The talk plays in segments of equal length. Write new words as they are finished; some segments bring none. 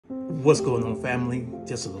What's going on, family?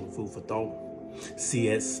 Just a little food for thought. See,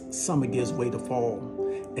 as summer gives way to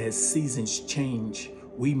fall, as seasons change,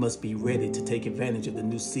 we must be ready to take advantage of the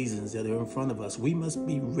new seasons that are in front of us. We must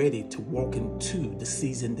be ready to walk into the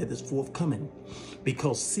season that is forthcoming,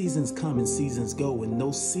 because seasons come and seasons go, and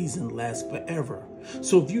no season lasts forever.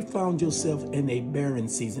 So if you found yourself in a barren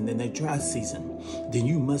season, in a dry season, then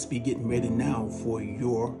you must be getting ready now for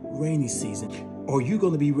your rainy season. Are you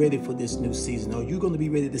going to be ready for this new season? Are you going to be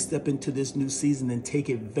ready to step into this new season and take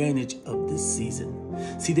advantage of this season?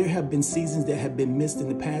 See, there have been seasons that have been missed in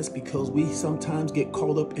the past because we sometimes get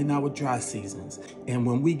caught up in our dry seasons. And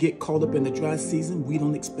when we get caught up in the dry season, we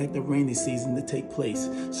don't expect the rainy season to take place.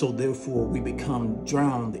 So therefore, we become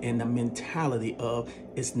drowned in the mentality of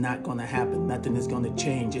it's not going to happen. Nothing is going to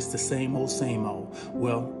change. It's the same old, same old.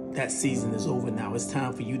 Well, that season is over now. It's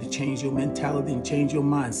time for you to change your mentality and change your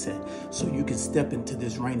mindset so you can step into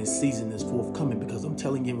this rainy season that's forthcoming, because I'm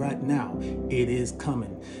telling you right now, it is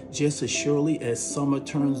coming. Just as surely as summer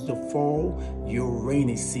turns to fall, your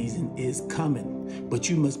rainy season is coming. But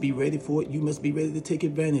you must be ready for it. You must be ready to take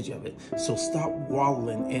advantage of it. So stop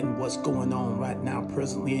wallowing in what's going on right now,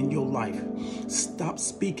 presently in your life. Stop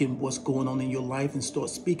speaking what's going on in your life and start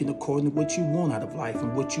speaking according to what you want out of life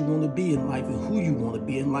and what you want to be in life and who you want to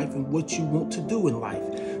be in life and what you want to do in life.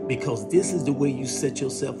 Because this is the way you set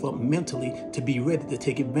yourself up mentally to be ready to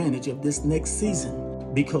take advantage of this next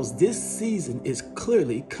season. Because this season is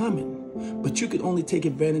clearly coming. But you can only take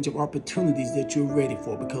advantage of opportunities that you're ready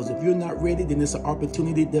for. Because if you're not ready, then it's an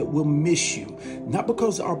opportunity that will miss you. Not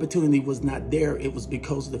because the opportunity was not there. It was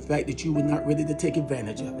because of the fact that you were not ready to take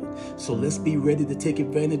advantage of it. So let's be ready to take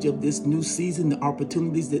advantage of this new season, the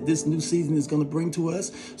opportunities that this new season is going to bring to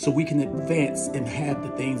us, so we can advance and have the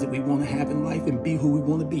things that we want to have in life and be who we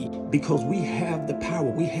want to be. Because we have the power,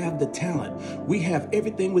 we have the talent, we have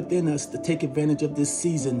everything within us to take advantage of this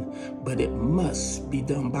season, but it must be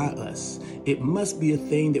done by us. It must be a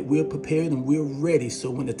thing that we're prepared and we're ready. So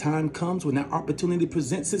when the time comes, when that opportunity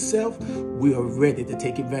presents itself, we are ready to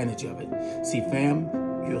take advantage of it. See, fam,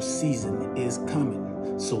 your season is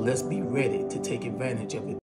coming. So let's be ready to take advantage of it.